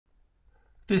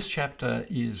This chapter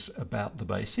is about the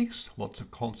basics, lots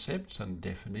of concepts and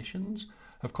definitions.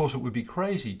 Of course, it would be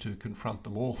crazy to confront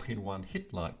them all in one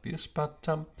hit like this, but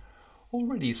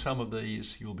already some of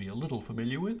these you'll be a little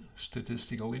familiar with: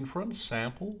 statistical inference,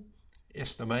 sample,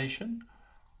 estimation,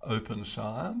 open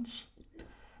science.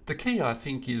 The key, I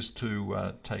think, is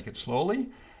to take it slowly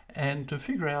and to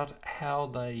figure out how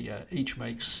they each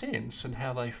make sense and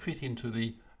how they fit into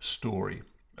the story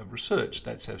of research.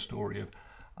 That's our story of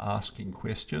asking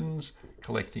questions,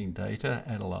 collecting data,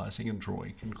 analysing and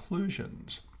drawing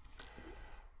conclusions.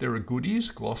 There are goodies,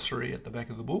 glossary at the back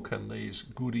of the book, and these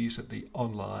goodies at the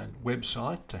online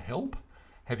website to help.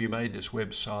 Have you made this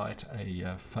website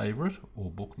a favourite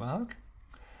or bookmark?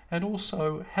 And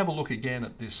also have a look again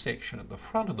at this section at the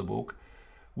front of the book,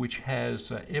 which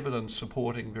has evidence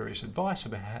supporting various advice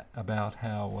about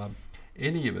how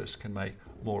any of us can make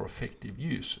more effective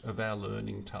use of our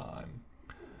learning time.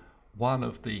 One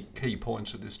of the key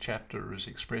points of this chapter is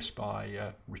expressed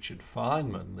by Richard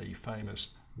Feynman, the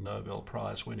famous Nobel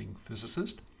Prize winning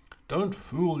physicist. Don't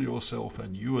fool yourself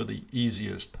and you are the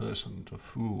easiest person to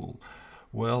fool.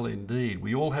 Well, indeed,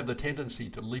 we all have the tendency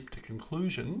to leap to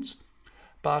conclusions,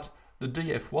 but the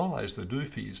DFYs, the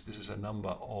doofies, this is a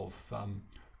number of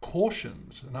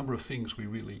cautions, a number of things we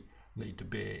really need to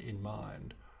bear in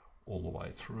mind all the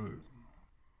way through.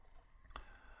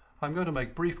 I'm going to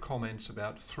make brief comments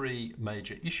about three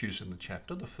major issues in the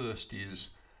chapter. The first is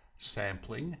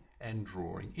sampling and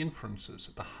drawing inferences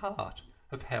at the heart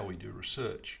of how we do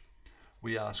research.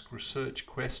 We ask research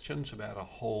questions about a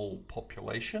whole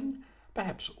population,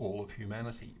 perhaps all of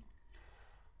humanity.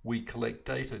 We collect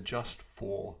data just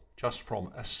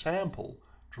from a sample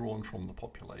drawn from the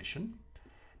population,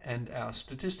 and our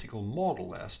statistical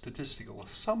model, our statistical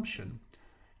assumption,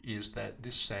 is that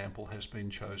this sample has been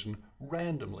chosen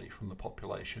randomly from the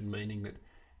population, meaning that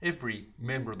every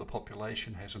member of the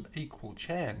population has an equal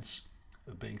chance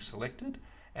of being selected,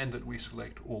 and that we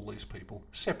select all these people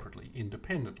separately,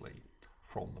 independently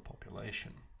from the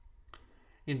population.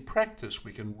 In practice,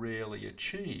 we can rarely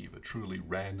achieve a truly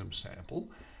random sample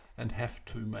and have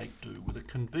to make do with a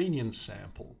convenience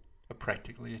sample, a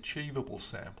practically achievable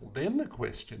sample. Then the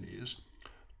question is,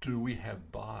 do we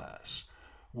have bias?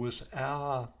 Was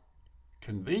our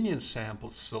convenience sample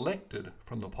selected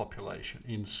from the population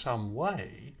in some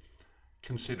way,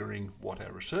 considering what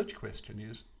our research question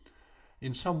is,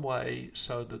 in some way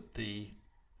so that the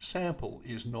sample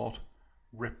is not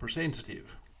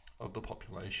representative of the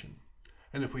population?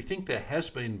 And if we think there has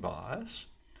been bias,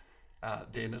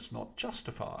 then it's not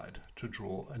justified to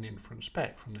draw an inference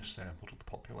back from this sample to the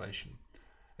population.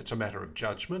 It's a matter of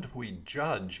judgment. If we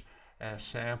judge our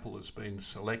sample has been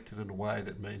selected in a way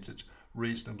that means it's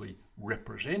reasonably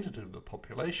representative of the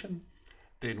population,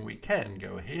 then we can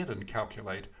go ahead and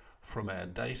calculate from our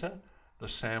data the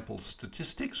sample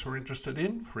statistics we're interested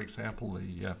in, for example,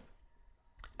 the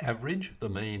average, the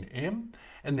mean M,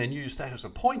 and then use that as a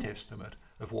point estimate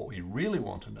of what we really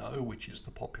want to know, which is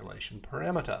the population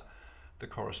parameter, the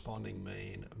corresponding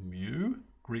mean mu,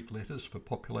 Greek letters for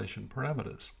population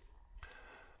parameters.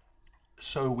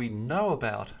 So we know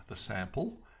about the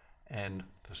sample and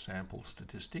the sample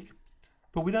statistic,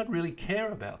 but we don't really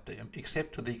care about them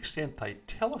except to the extent they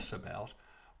tell us about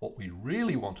what we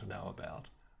really want to know about,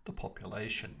 the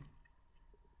population.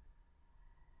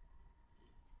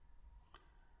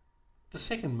 The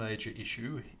second major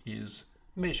issue is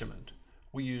measurement.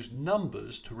 We use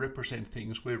numbers to represent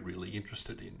things we're really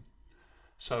interested in.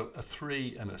 So a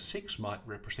 3 and a 6 might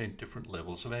represent different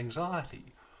levels of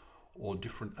anxiety or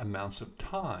different amounts of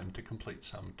time to complete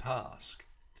some task.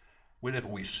 Whenever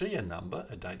we see a number,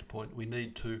 a data point, we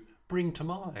need to bring to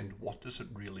mind what does it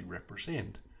really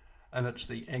represent. And it's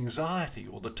the anxiety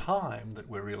or the time that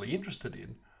we're really interested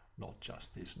in, not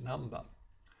just this number.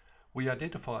 We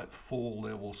identify 4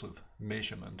 levels of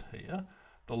measurement here.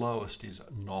 The lowest is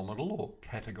nominal or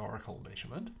categorical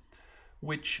measurement,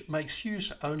 which makes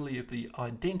use only of the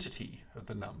identity of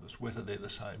the numbers, whether they're the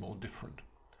same or different,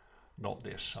 not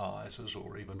their sizes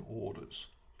or even orders.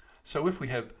 So if we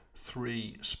have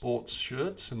 3 sports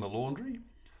shirts in the laundry,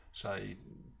 say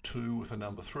 2 with a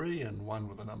number 3 and 1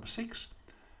 with a number 6,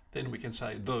 then we can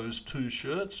say those 2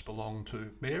 shirts belong to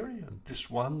Mary and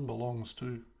this one belongs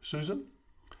to Susan.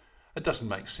 It doesn't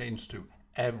make sense to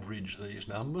average these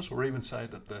numbers or even say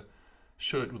that the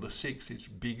shirt with a 6 is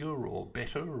bigger or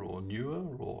better or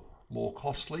newer or more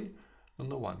costly than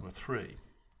the one with 3.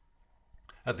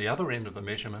 At the other end of the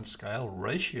measurement scale,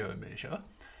 ratio measure,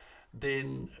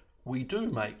 then we do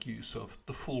make use of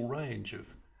the full range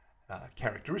of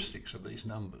characteristics of these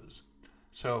numbers.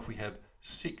 So if we have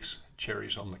 6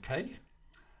 cherries on the cake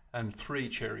and 3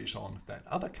 cherries on that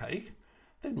other cake,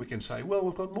 then we can say, well,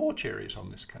 we've got more cherries on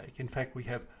this cake. In fact, we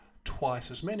have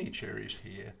twice as many cherries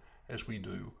here as we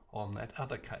do on that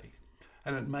other cake.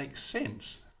 And it makes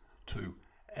sense to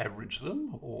average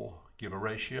them or give a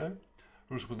ratio,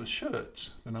 whereas with the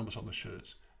shirts, the numbers on the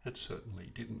shirts, it certainly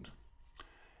didn't.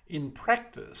 In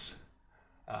practice,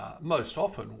 most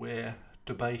often we're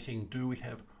debating, do we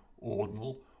have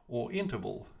ordinal or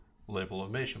interval level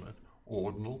of measurement,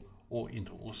 ordinal or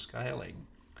interval scaling?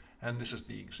 And this is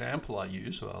the example I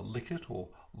use of a Likert or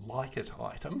Likert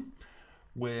item,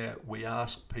 where we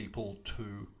ask people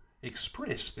to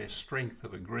express their strength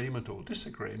of agreement or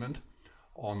disagreement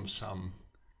on some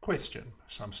question,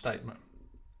 some statement.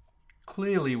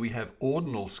 Clearly we have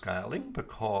ordinal scaling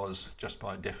because, just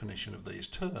by definition of these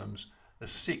terms, a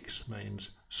 6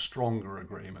 means stronger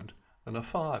agreement than a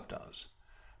 5 does.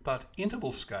 But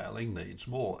interval scaling needs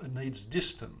more. It needs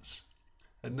distance.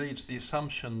 It needs the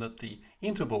assumption that the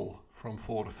interval from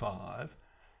 4 to 5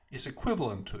 is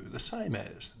equivalent to, the same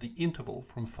as, the interval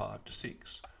from 5 to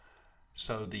 6.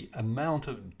 So the amount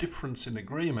of difference in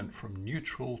agreement from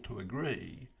neutral to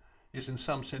agree is in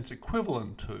some sense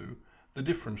equivalent to the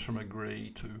difference from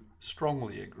agree to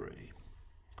strongly agree.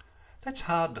 That's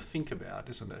hard to think about,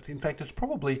 isn't it? In fact, it's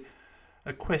probably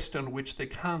a question which there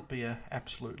can't be an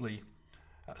absolutely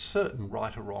certain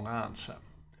right or wrong answer.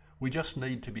 We just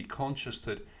need to be conscious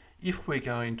that if we're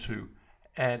going to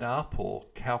add up or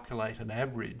calculate an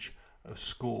average of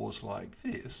scores like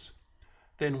this,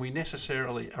 then we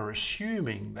necessarily are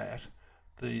assuming that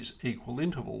these equal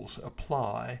intervals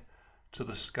apply to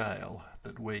the scale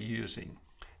that we're using.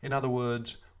 In other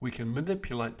words, we can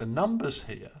manipulate the numbers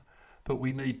here, but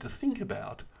we need to think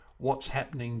about what's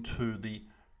happening to the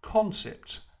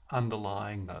concepts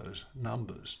underlying those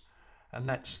numbers. And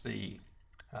that's the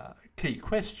key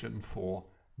question for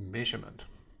measurement.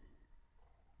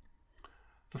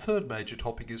 The third major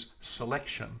topic is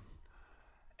selection,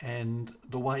 and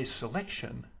the way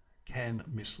selection can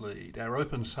mislead. Our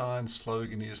open science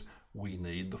slogan is, we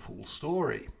need the full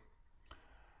story.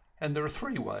 And there are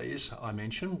 3 ways I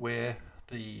mentioned where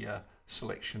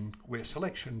selection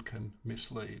can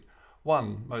mislead.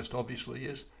 One, most obviously,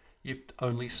 is if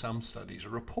only some studies are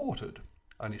reported,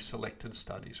 only selected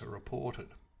studies are reported.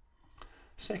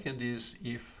 Second is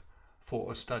if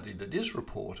for a study that is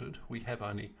reported, we have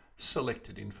only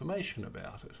selected information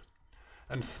about it.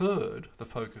 And third, the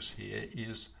focus here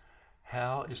is,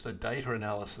 how is the data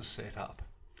analysis set up?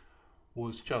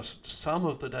 Was just some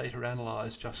of the data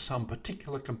analysed, just some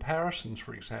particular comparisons,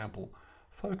 for example,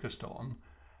 focused on,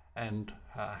 and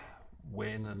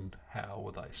when and how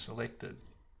were they selected?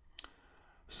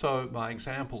 So my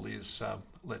example is,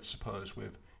 let's suppose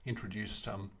we've introduced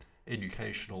some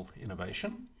educational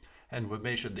innovation and we've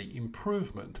measured the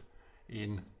improvement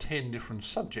in 10 different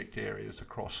subject areas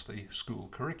across the school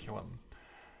curriculum.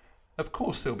 Of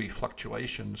course, there'll be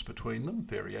fluctuations between them,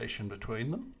 variation between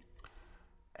them,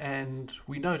 and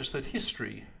we noticed that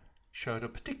history showed a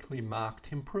particularly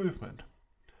marked improvement.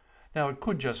 Now, it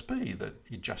could just be that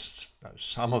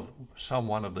some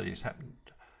one of these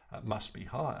must be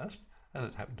highest, and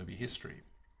it happened to be history.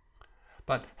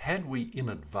 But had we in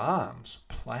advance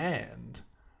planned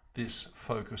this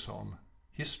focus on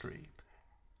history,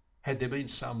 had there been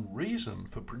some reason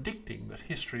for predicting that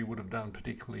history would have done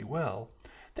particularly well,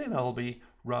 then I'll be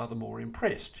rather more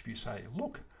impressed if you say,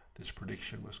 look, this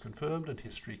prediction was confirmed and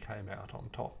history came out on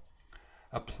top.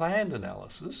 A planned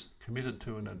analysis, committed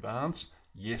to in advance,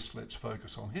 yes, let's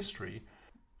focus on history,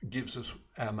 gives us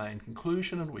our main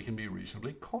conclusion and we can be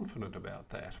reasonably confident about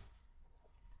that.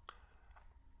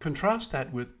 Contrast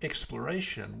that with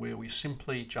exploration, where we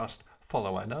simply just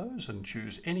follow our nose and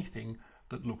choose anything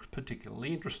that looks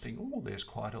particularly interesting. Oh, there's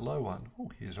quite a low one.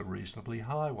 Oh, here's a reasonably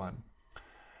high one.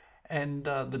 And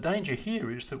the danger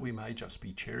here is that we may just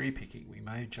be cherry picking. We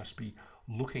may just be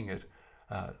looking at,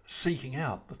 seeking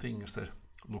out the things that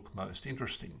look most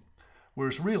interesting,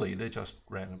 whereas really they're just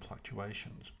random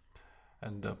fluctuations.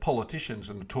 And politicians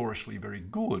are notoriously very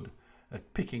good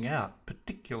at picking out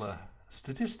particular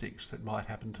statistics that might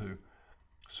happen to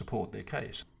support their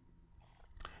case.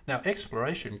 Now,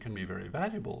 exploration can be very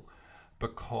valuable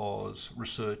because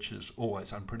research is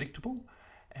always unpredictable,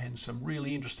 and some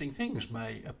really interesting things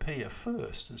may appear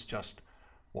first as just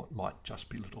what might just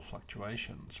be little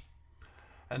fluctuations.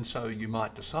 And so you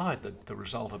might decide that the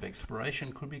result of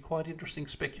exploration could be quite interesting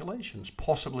speculations,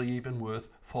 possibly even worth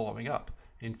following up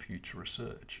in future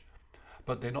research.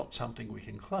 But they're not something we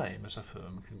can claim as a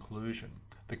firm conclusion.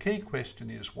 The key question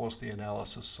is, was the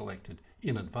analysis selected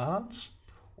in advance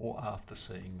or after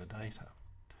seeing the data?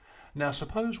 Now,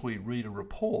 suppose we read a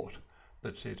report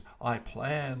that says, I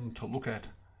plan to look at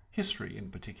history in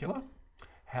particular.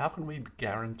 how can we be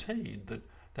guaranteed that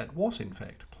that was in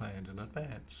fact planned in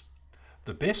advance?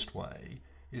 The best way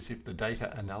is if the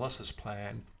data analysis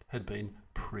plan had been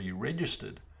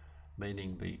pre-registered,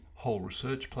 meaning the whole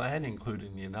research plan,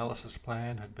 including the analysis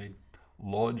plan, had been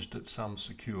lodged at some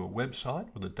secure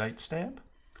website with a date stamp.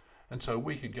 And so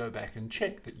we could go back and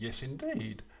check that, yes,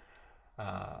 indeed,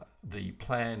 the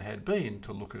plan had been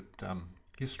to look at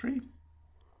history,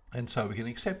 and so we can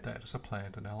accept that as a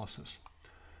planned analysis.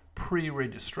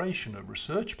 Pre-registration of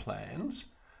research plans,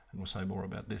 and we'll say more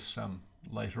about this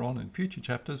later on in future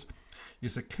chapters,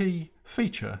 is a key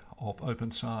feature of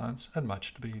open science and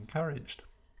much to be encouraged.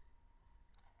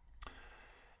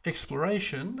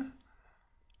 Exploration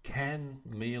can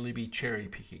merely be cherry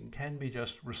picking, can be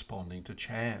just responding to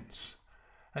chance.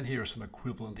 And here are some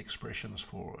equivalent expressions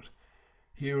for it.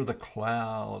 Here are the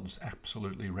clouds,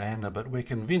 absolutely random, but we're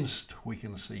convinced we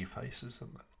can see faces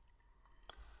in them.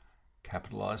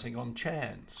 Capitalising on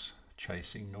chance,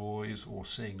 chasing noise, or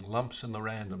seeing lumps in the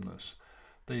randomness.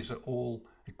 These are all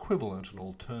equivalent and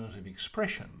alternative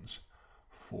expressions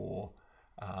for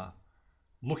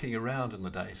looking around in the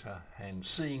data and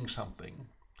seeing something,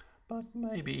 but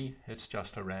maybe it's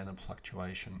just a random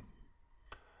fluctuation.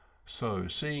 So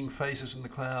seeing faces in the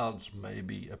clouds may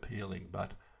be appealing,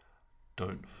 but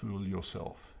don't fool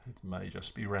yourself. It may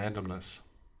just be randomness.